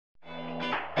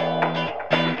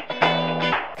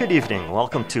Good evening.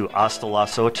 Welcome to Hasta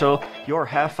Los Ocho, your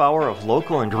half hour of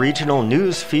local and regional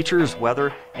news, features,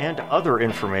 weather, and other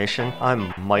information.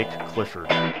 I'm Mike Clifford.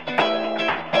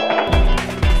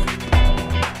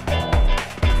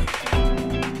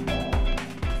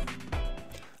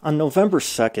 On November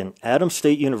 2nd, Adams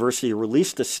State University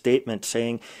released a statement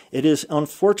saying it is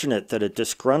unfortunate that a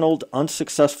disgruntled,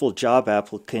 unsuccessful job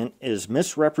applicant is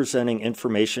misrepresenting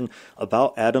information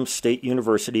about Adams State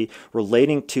University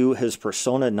relating to his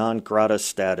persona non grata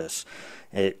status.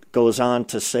 It goes on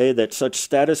to say that such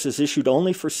status is issued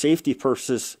only for safety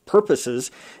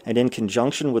purposes and in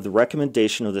conjunction with the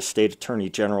recommendation of the State Attorney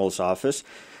General's office.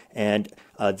 And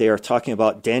they are talking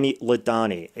about Danny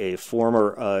Ledonne, a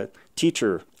former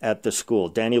teacher at the school.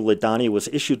 Danny Ledonne was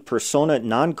issued persona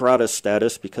non grata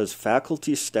status because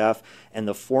faculty, staff, and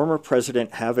the former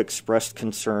president have expressed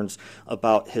concerns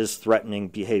about his threatening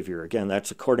behavior. Again,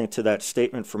 that's according to that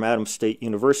statement from Adams State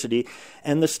University.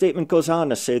 And the statement goes on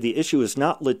to say the issue is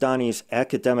not Ledonne's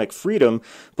academic freedom,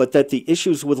 but that the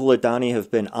issues with Ledonne have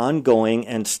been ongoing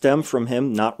and stem from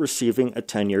him not receiving a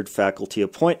tenured faculty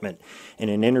appointment. In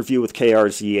an interview with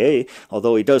KRZA,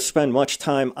 although he does spend much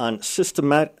time on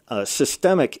systemic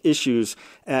issues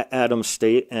at Adams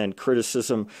State and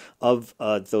criticism of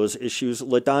those issues,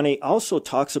 Ledonne also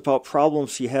talks about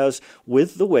problems he has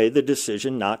with the way the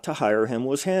decision not to hire him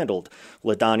was handled.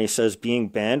 Ledonne says being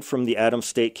banned from the Adams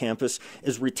State campus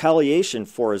is retaliation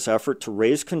for his effort to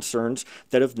raise concerns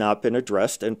that have not been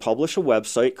addressed and publish a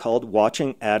website called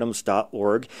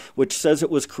watchingadams.org, which says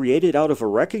it was created out of a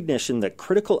recognition that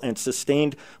critical and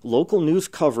sustained local news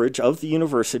coverage of the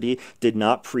university did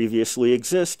not previously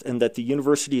exist, and that the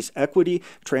university's equity,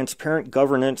 transparent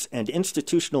governance, and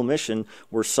institutional mission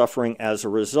were suffering as a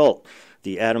result.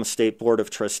 The Adams State Board of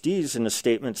Trustees, in a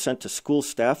statement sent to school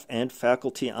staff and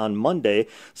faculty on Monday,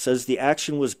 says the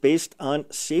action was based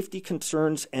on safety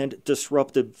concerns and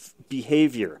disruptive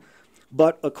behavior.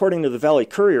 But according to the Valley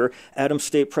Courier, Adams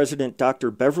State President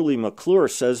Dr. Beverly McClure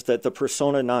says that the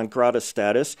persona non grata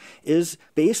status is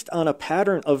based on a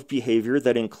pattern of behavior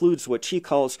that includes what she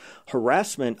calls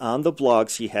harassment on the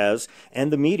blogs he has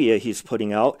and the media he's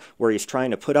putting out, where he's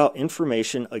trying to put out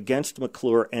information against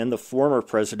McClure and the former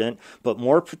president, but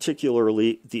more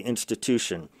particularly the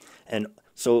institution. And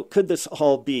so could this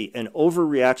all be an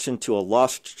overreaction to a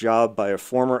lost job by a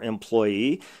former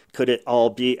employee? Could it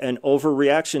all be an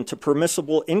overreaction to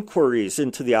permissible inquiries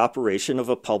into the operation of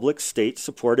a public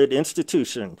state-supported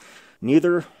institution?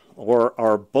 Neither or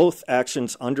are both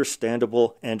actions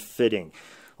understandable and fitting.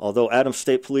 Although Adams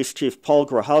State Police Chief Paul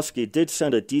Grochowski did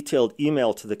send a detailed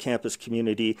email to the campus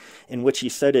community in which he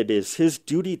said it is his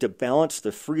duty to balance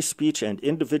the free speech and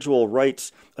individual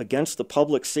rights against the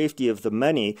public safety of the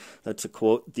many, that's a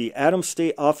quote, the Adams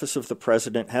State Office of the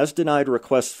President has denied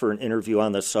requests for an interview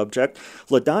on the subject.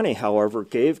 Ledonne, however,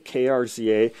 gave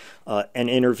KRZA an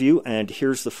interview, and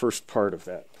here's the first part of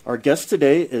that. Our guest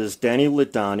today is Danny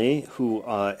Ledonne, who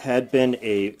had been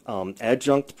a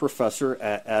adjunct professor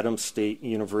at Adams State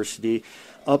University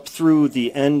up through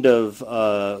the end of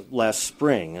last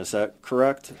spring. Is that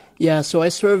correct? Yeah, so I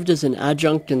served as an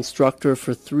adjunct instructor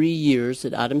for 3 years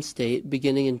at Adams State,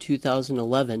 beginning in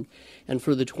 2011. And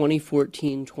for the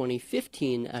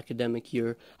 2014-2015 academic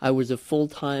year, I was a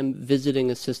full-time visiting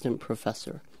assistant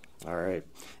professor. All right.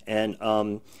 And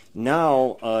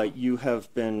now you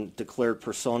have been declared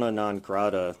persona non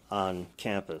grata on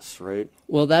campus, right?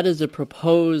 Well, that is a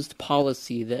proposed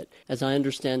policy that, as I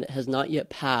understand it, has not yet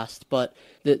passed, but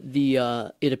that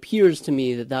it appears to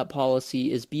me that that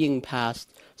policy is being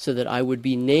passed so that I would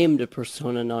be named a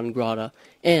persona non grata,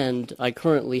 and I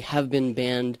currently have been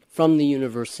banned from the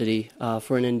university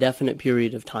for an indefinite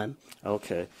period of time.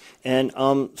 Okay. And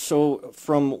so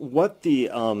from what the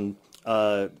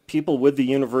people with the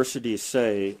university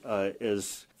say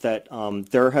is that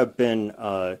there have been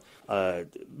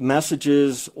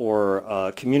messages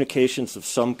or communications of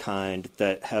some kind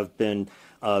that have been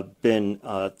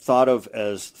thought of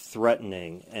as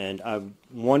threatening, and I'm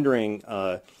wondering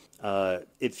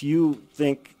if you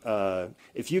think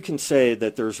if you can say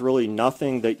that there's really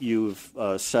nothing that you've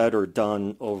said or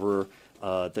done over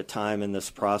the time in this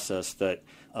process that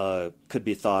could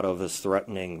be thought of as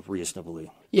threatening reasonably.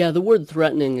 Yeah, the word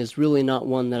threatening is really not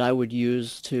one that I would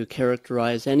use to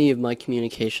characterize any of my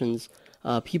communications.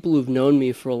 People who've known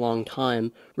me for a long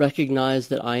time recognize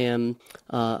that I am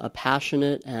a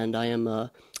passionate and I am a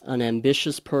an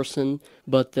ambitious person,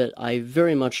 but that I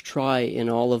very much try in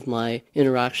all of my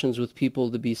interactions with people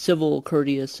to be civil,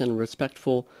 courteous, and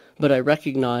respectful. But I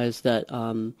recognize that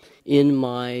in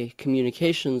my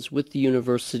communications with the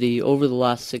university over the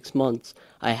last 6 months,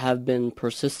 I have been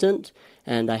persistent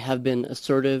and I have been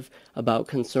assertive about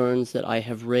concerns that I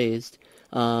have raised.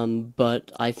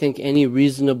 But I think any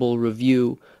reasonable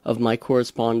review of my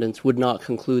correspondence would not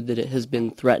conclude that it has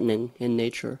been threatening in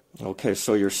nature. Okay,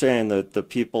 so you're saying that the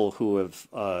people who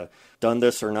have done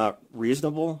this are not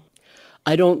reasonable?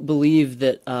 I don't believe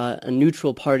that a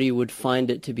neutral party would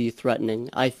find it to be threatening.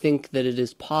 I think that it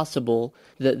is possible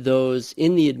that those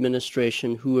in the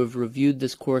administration who have reviewed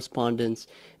this correspondence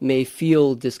may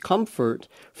feel discomfort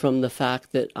from the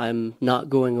fact that I'm not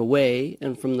going away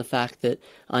and from the fact that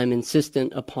I'm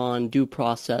insistent upon due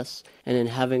process and in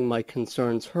having my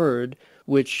concerns heard,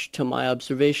 which to my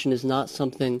observation is not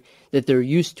something that they're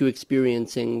used to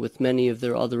experiencing with many of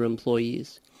their other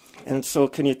employees. And so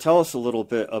can you tell us a little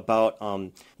bit about,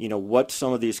 what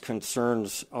some of these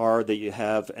concerns are that you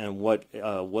have and what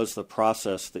was the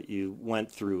process that you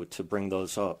went through to bring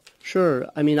those up? Sure.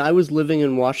 I mean, I was living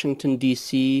in Washington,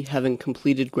 D.C., having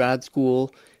completed grad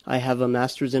school. I have a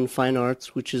master's in fine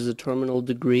arts, which is a terminal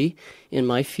degree in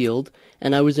my field,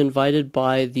 and I was invited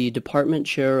by the department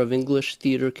chair of English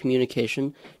Theater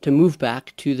Communication to move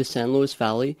back to the San Luis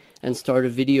Valley and start a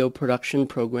video production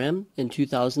program in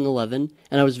 2011,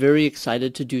 and I was very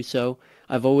excited to do so.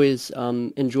 I've always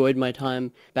enjoyed my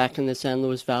time back in the San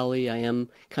Luis Valley. I am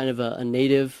kind of a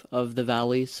native of the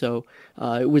valley, so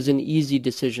it was an easy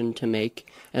decision to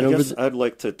make. And I guess I'd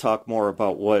like to talk more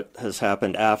about what has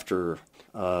happened after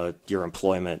your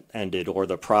employment ended or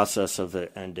the process of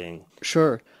it ending.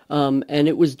 Sure. And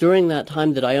it was during that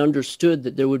time that I understood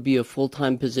that there would be a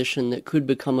full-time position that could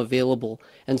become available.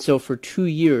 And so for 2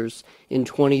 years, in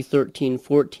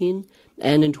 2013-14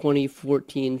 and in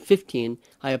 2014-15,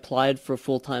 I applied for a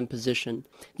full-time position.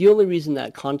 The only reason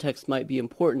that context might be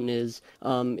important is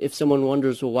if someone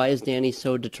wonders, well, why is Danny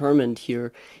so determined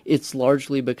here? It's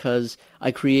largely because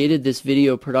I created this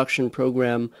video production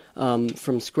program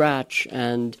from scratch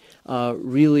and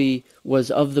really was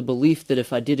of the belief that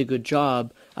if I did a good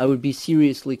job, I would be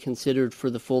seriously considered for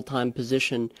the full-time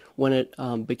position when it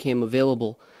became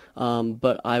available.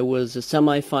 But I was a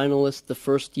semifinalist the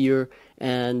first year,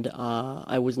 and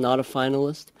I was not a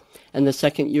finalist. And the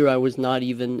second year, I was not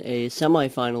even a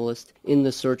semifinalist in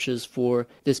the searches for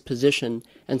this position.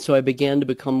 And so I began to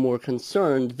become more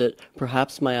concerned that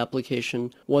perhaps my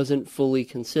application wasn't fully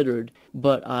considered,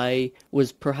 but I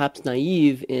was perhaps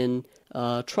naive in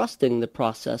trusting the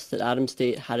process that Adams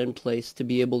State had in place to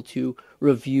be able to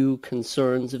review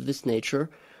concerns of this nature.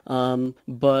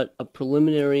 But a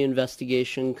preliminary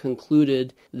investigation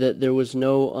concluded that there was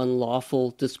no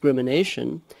unlawful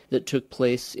discrimination that took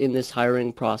place in this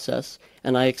hiring process,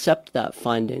 and I accept that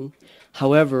finding.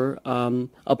 However,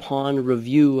 upon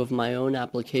review of my own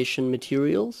application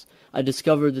materials, I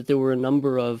discovered that there were a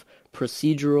number of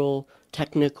procedural,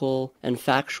 technical, and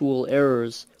factual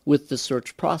errors with the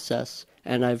search process,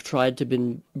 and I've tried to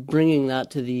been bringing that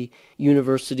to the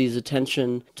university's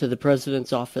attention, to the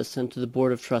president's office, and to the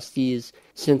board of trustees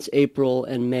since April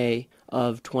and May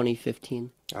of 2015.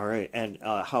 All right, and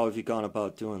how have you gone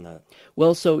about doing that?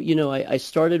 Well, so, I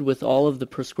started with all of the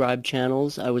prescribed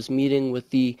channels. I was meeting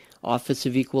with the Office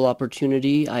of Equal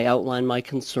Opportunity. I outlined my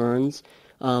concerns.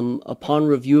 Upon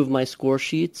review of my score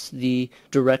sheets, the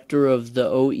director of the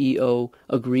OEO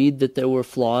agreed that there were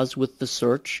flaws with the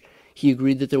search. He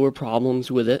agreed that there were problems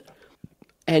with it,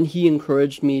 and he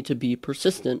encouraged me to be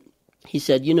persistent. He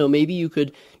said, maybe you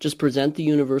could just present the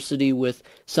university with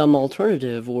some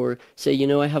alternative or say,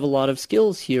 I have a lot of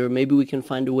skills here. Maybe we can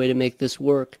find a way to make this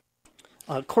work.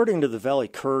 According to the Valley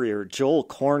Courier, Joel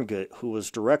Korngut, who was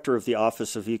director of the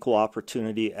Office of Equal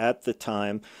Opportunity at the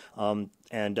time,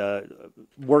 and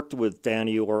worked with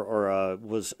Danny or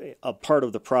was a part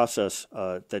of the process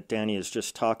that Danny is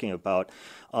just talking about.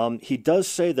 He does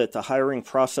say that the hiring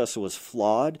process was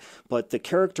flawed, but the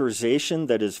characterization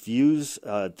that his views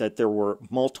that there were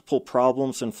multiple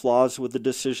problems and flaws with the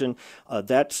decision,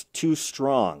 that's too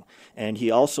strong. And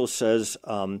he also says,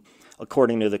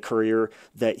 according to the Courier,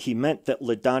 that he meant that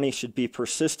Ledonne should be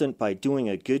persistent by doing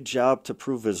a good job to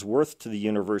prove his worth to the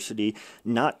university,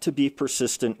 not to be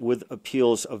persistent with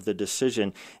appeals of the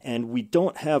decision. And we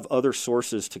don't have other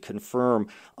sources to confirm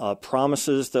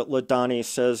promises that Ledonne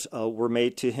says were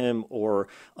made to him or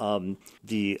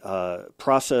the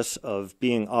process of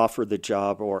being offered the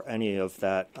job or any of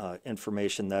that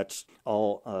information. That's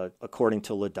all according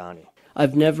to Ledonne.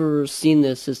 I've never seen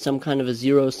this as some kind of a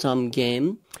zero-sum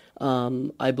game.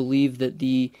 I believe that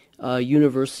the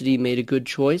university made a good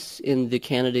choice in the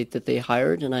candidate that they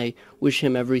hired, and I wish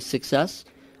him every success.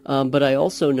 But I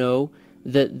also know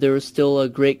that there is still a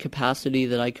great capacity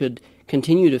that I could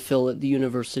continue to fill at the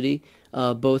university,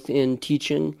 both in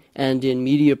teaching and in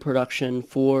media production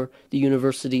for the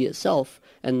university itself.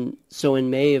 And so in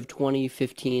May of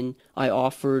 2015, I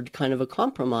offered kind of a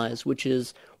compromise, which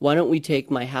is, why don't we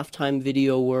take my halftime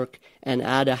video work and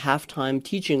add a halftime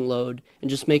teaching load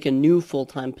and just make a new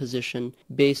full-time position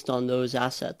based on those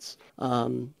assets?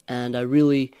 And I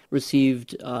really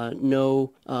received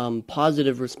no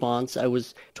positive response. I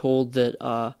was told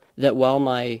that that while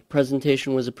my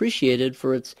presentation was appreciated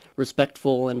for its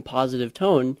respectful and positive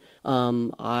tone,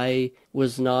 I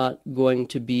was not going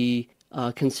to be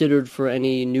considered for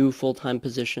any new full-time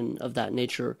position of that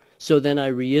nature. So then I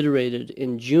reiterated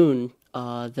in June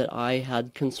that I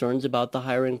had concerns about the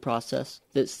hiring process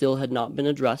that still had not been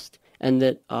addressed, and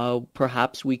that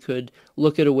perhaps we could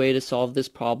look at a way to solve this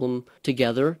problem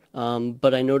together.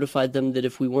 But I notified them that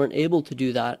if we weren't able to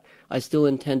do that, I still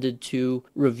intended to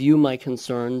review my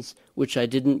concerns, which I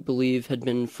didn't believe had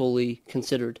been fully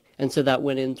considered. And so that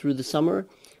went in through the summer.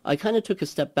 I kind of took a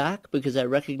step back because I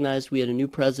recognized we had a new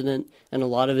president and a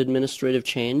lot of administrative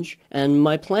change. And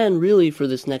my plan really for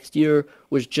this next year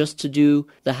was just to do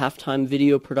the halftime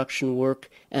video production work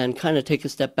and kind of take a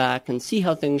step back and see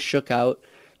how things shook out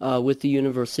with the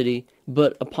university.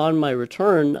 But upon my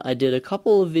return, I did a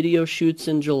couple of video shoots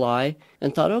in July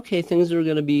and thought, okay, things are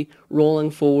going to be rolling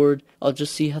forward. I'll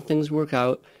just see how things work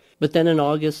out. But then in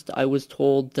August, I was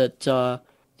told that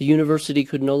the university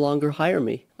could no longer hire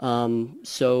me.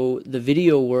 So the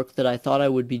video work that I thought I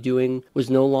would be doing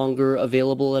was no longer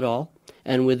available at all.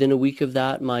 And within a week of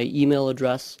that, my email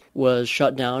address was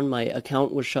shut down, my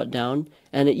account was shut down.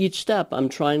 And at each step, I'm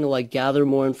trying to gather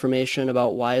more information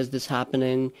about why is this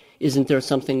happening? Isn't there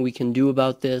something we can do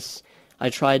about this? I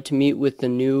tried to meet with the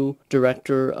new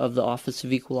director of the Office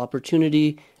of Equal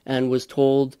Opportunity and was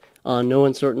told on no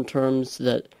uncertain terms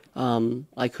that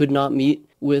I could not meet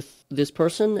with this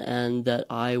person and that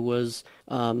I was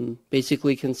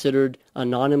basically considered a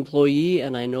non-employee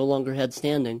and I no longer had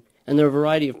standing. And there are a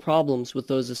variety of problems with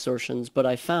those assertions, but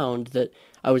I found that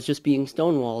I was just being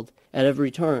stonewalled at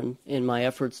every turn in my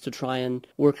efforts to try and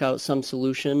work out some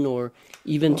solution or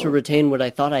even to retain what I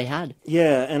thought I had.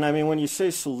 Yeah, and I mean, when you say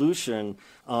solution,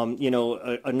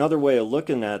 another way of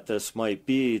looking at this might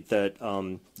be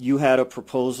that you had a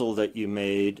proposal that you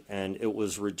made and it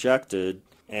was rejected,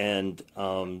 and,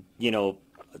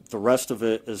 the rest of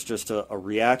it is just a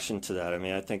reaction to that. I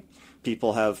mean, I think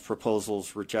people have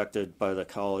proposals rejected by the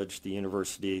college, the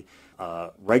university,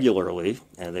 regularly,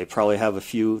 and they probably have a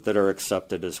few that are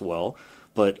accepted as well.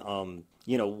 But,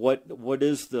 what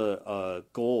is the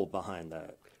goal behind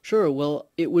that? Sure. Well,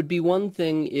 it would be one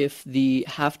thing if the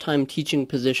halftime teaching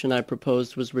position I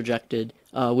proposed was rejected,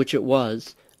 which it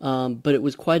was, but it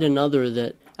was quite another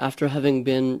that after having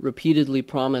been repeatedly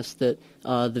promised that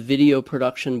the video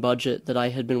production budget that I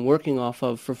had been working off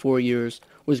of for 4 years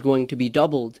was going to be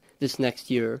doubled this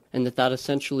next year, and that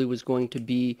essentially was going to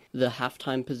be the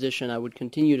halftime position I would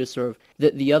continue to serve,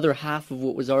 that the other half of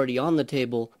what was already on the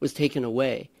table was taken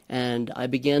away. And I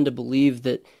began to believe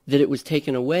that it was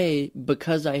taken away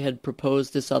because I had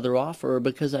proposed this other offer, or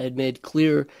because I had made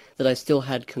clear that I still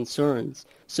had concerns.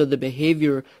 So the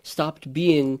behavior stopped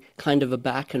being kind of a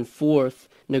back and forth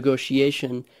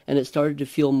negotiation, and it started to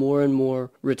feel more and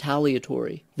more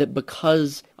retaliatory, that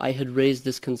because I had raised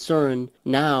this concern,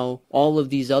 now all of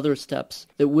these other steps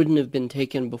that wouldn't have been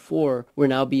taken before were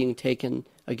now being taken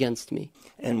against me.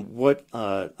 And what,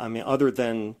 other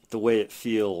than the way it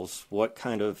feels, what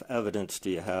kind of evidence do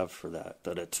you have for that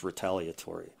it's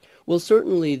retaliatory? Well,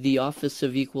 certainly the Office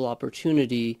of Equal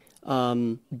Opportunity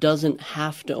doesn't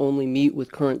have to only meet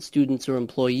with current students or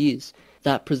employees.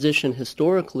 That position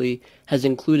historically has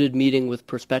included meeting with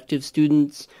prospective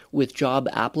students, with job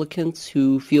applicants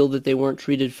who feel that they weren't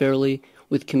treated fairly,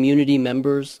 with community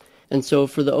members. And so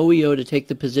for the OEO to take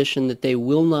the position that they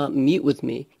will not meet with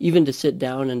me, even to sit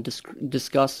down and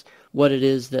discuss what it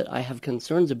is that I have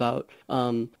concerns about,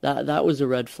 that was a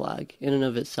red flag in and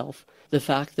of itself. The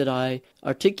fact that I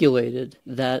articulated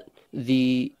that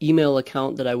the email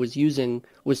account that I was using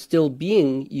was still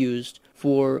being used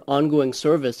for ongoing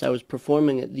service I was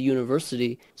performing at the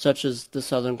university, such as the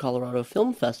Southern Colorado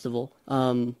Film Festival,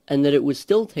 and that it was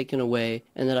still taken away,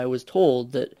 and that I was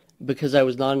told that because I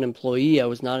was not an employee, I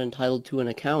was not entitled to an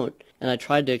account. And I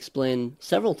tried to explain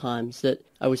several times that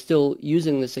I was still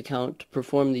using this account to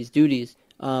perform these duties,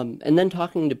 And then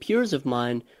talking to peers of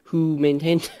mine who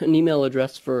maintained an email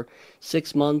address for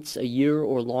 6 months, a year,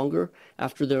 or longer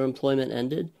after their employment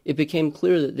ended, it became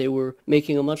clear that they were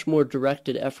making a much more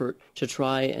directed effort to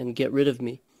try and get rid of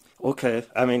me. Okay.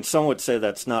 I mean, some would say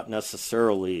that's not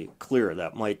necessarily clear.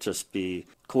 That might just be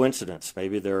coincidence.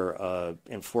 Maybe they're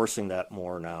enforcing that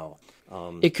more now.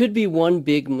 It could be one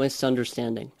big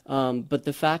misunderstanding, but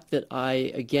the fact that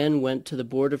I again went to the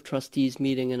Board of Trustees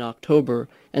meeting in October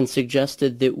and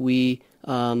suggested that we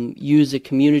use a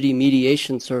community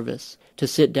mediation service to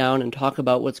sit down and talk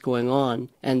about what's going on,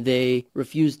 and they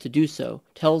refused to do so,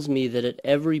 tells me that at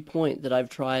every point that I've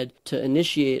tried to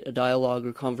initiate a dialogue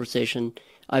or conversation,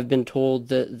 I've been told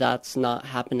that that's not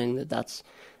happening,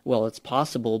 well, it's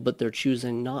possible, but they're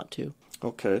choosing not to.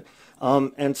 Okay.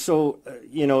 And so,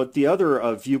 the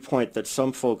other viewpoint that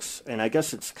some folks, and I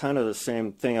guess it's kind of the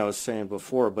same thing I was saying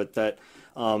before, but that,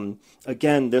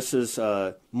 again, this is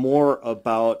more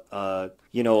about,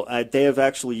 they have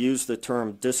actually used the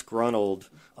term disgruntled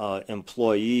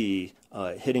employee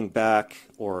hitting back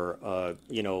or,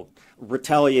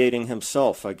 retaliating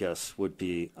himself, I guess, would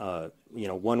be,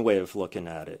 one way of looking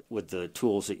at it with the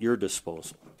tools at your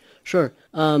disposal. Sure.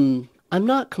 I'm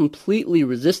not completely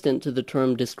resistant to the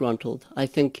term disgruntled. I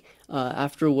think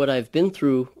after what I've been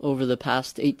through over the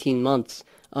past 18 months,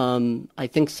 I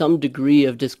think some degree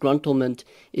of disgruntlement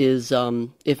is,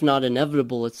 if not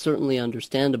inevitable, it's certainly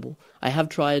understandable. I have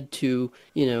tried to,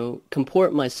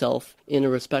 comport myself in a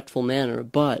respectful manner,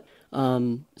 but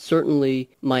certainly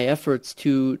my efforts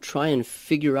to try and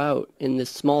figure out in this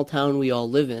small town we all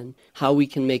live in how we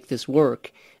can make this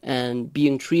work and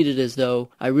being treated as though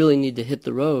I really need to hit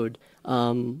the road,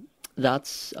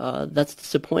 that's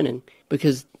disappointing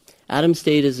because Adams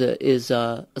State is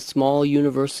a small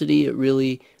university. It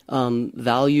really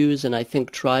values and I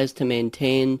think tries to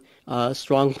maintain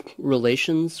strong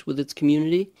relations with its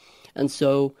community, and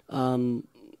so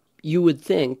you would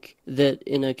think that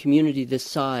in a community this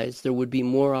size there would be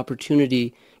more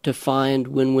opportunity to find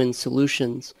win-win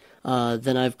solutions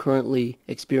than I've currently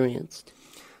experienced.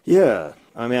 Yeah,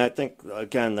 I mean, I think,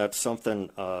 again, that's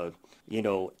something, I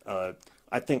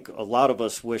think a lot of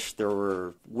us wish there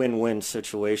were win-win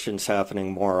situations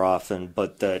happening more often,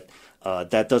 but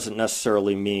that doesn't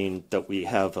necessarily mean that we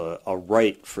have a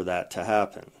right for that to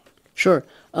happen. Sure.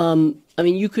 I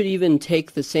mean, you could even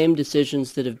take the same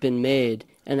decisions that have been made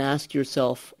and ask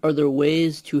yourself, are there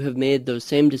ways to have made those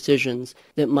same decisions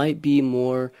that might be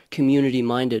more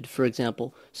community-minded, for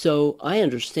example? So I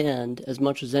understand, as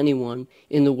much as anyone,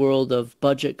 in the world of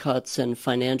budget cuts and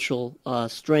financial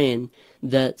strain,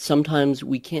 that sometimes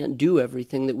we can't do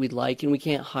everything that we'd like and we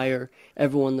can't hire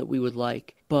everyone that we would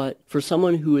like. But for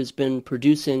someone who has been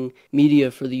producing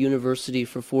media for the university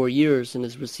for 4 years and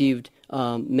has received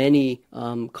many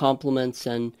compliments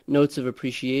and notes of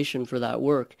appreciation for that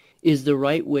work, is the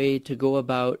right way to go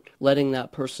about letting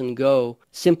that person go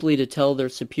simply to tell their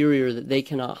superior that they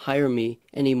cannot hire me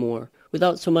anymore,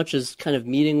 without so much as kind of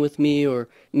meeting with me or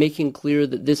making clear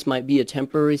that this might be a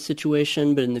temporary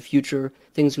situation, but in the future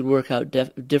things would work out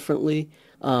differently.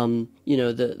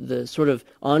 The sort of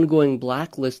ongoing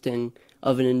blacklisting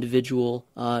of an individual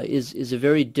is a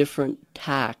very different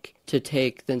tack to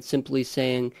take than simply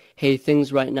saying, hey,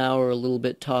 things right now are a little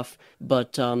bit tough,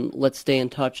 but let's stay in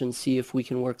touch and see if we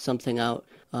can work something out.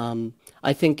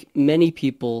 I think many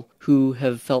people who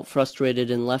have felt frustrated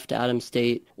and left Adams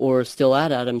State or still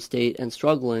at Adams State and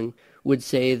struggling would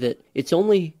say that it's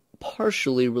only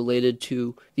partially related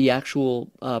to the actual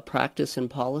practice and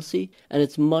policy, and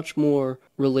it's much more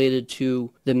related to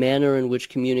the manner in which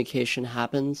communication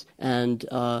happens and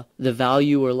the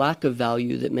value or lack of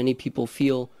value that many people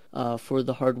feel for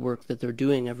the hard work that they're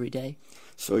doing every day.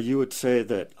 So you would say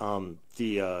that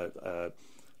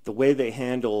the way they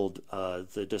handled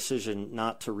the decision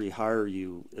not to rehire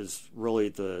you is really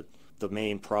the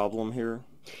main problem here?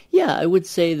 Yeah, I would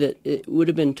say that it would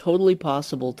have been totally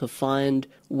possible to find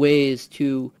ways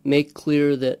to make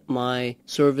clear that my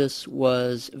service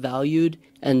was valued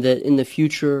and that in the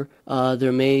future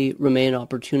there may remain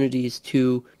opportunities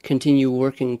to continue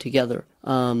working together.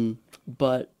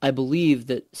 But I believe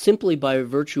that simply by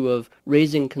virtue of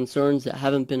raising concerns that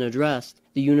haven't been addressed,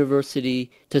 the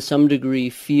university to some degree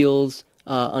feels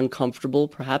uncomfortable,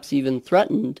 perhaps even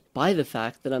threatened by the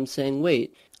fact that I'm saying,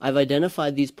 wait, I've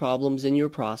identified these problems in your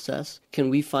process. Can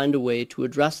we find a way to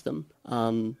address them?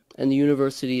 And the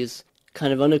university has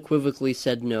kind of unequivocally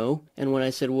said no. And when I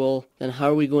said, well, then how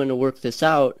are we going to work this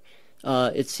out?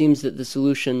 It seems that the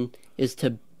solution is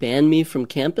to ban me from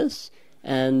campus,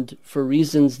 and for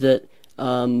reasons that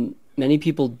many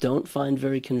people don't find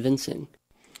very convincing.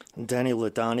 Danny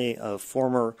Ledonne, a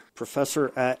former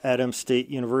professor at Adams State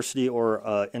University,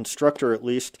 or instructor at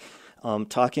least,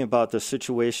 talking about the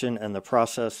situation and the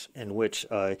process in which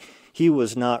he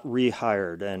was not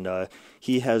rehired. And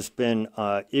he has been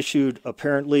issued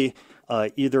apparently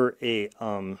either a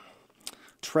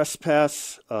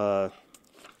trespass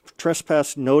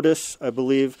notice, I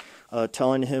believe,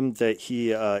 telling him that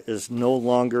he is no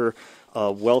longer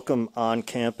welcome on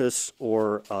campus,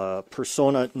 or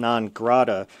persona non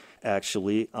grata,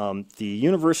 actually. The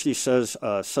university says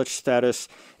such status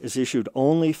is issued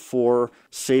only for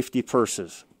safety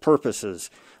purposes.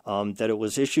 That it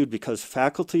was issued because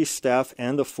faculty, staff,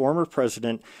 and the former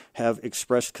president have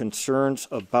expressed concerns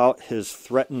about his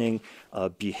threatening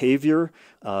behavior.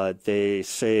 They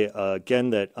say, again,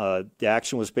 that the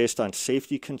action was based on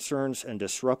safety concerns and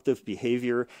disruptive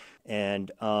behavior, and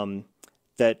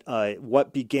that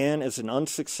what began as an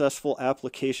unsuccessful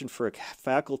application for a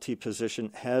faculty position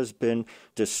has been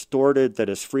distorted, that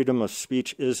his freedom of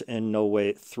speech is in no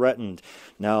way threatened.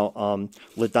 Now,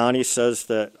 Ledonne says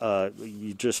that,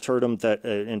 you just heard him, that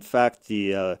in fact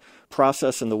the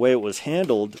process and the way it was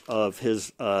handled of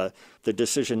his the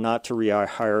decision not to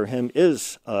rehire him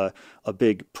is a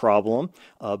big problem,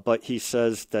 but he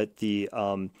says that the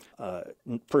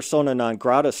persona non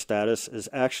grata status is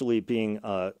actually being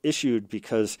issued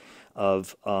because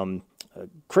of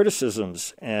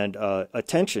criticisms and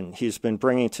attention he's been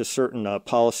bringing to certain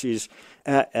policies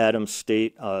at Adams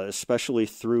State, especially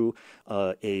through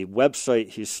a website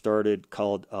he started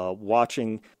called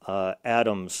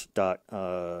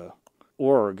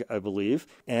watchingadams.org, I believe.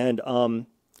 And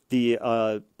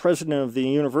the president of the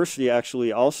university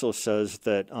actually also says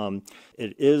that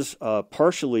it is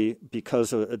partially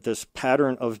because of this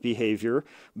pattern of behavior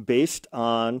based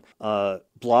on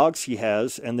blogs he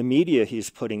has and the media he's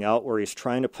putting out, where he's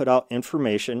trying to put out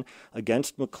information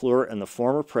against McClure and the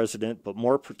former president, but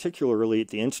more particularly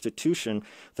the institution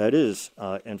that is,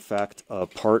 in fact,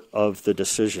 part of the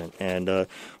decision. And,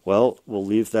 well, we'll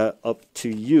leave that up to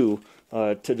you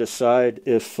to decide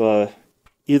if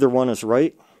either one is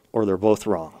right or they're both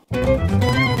wrong.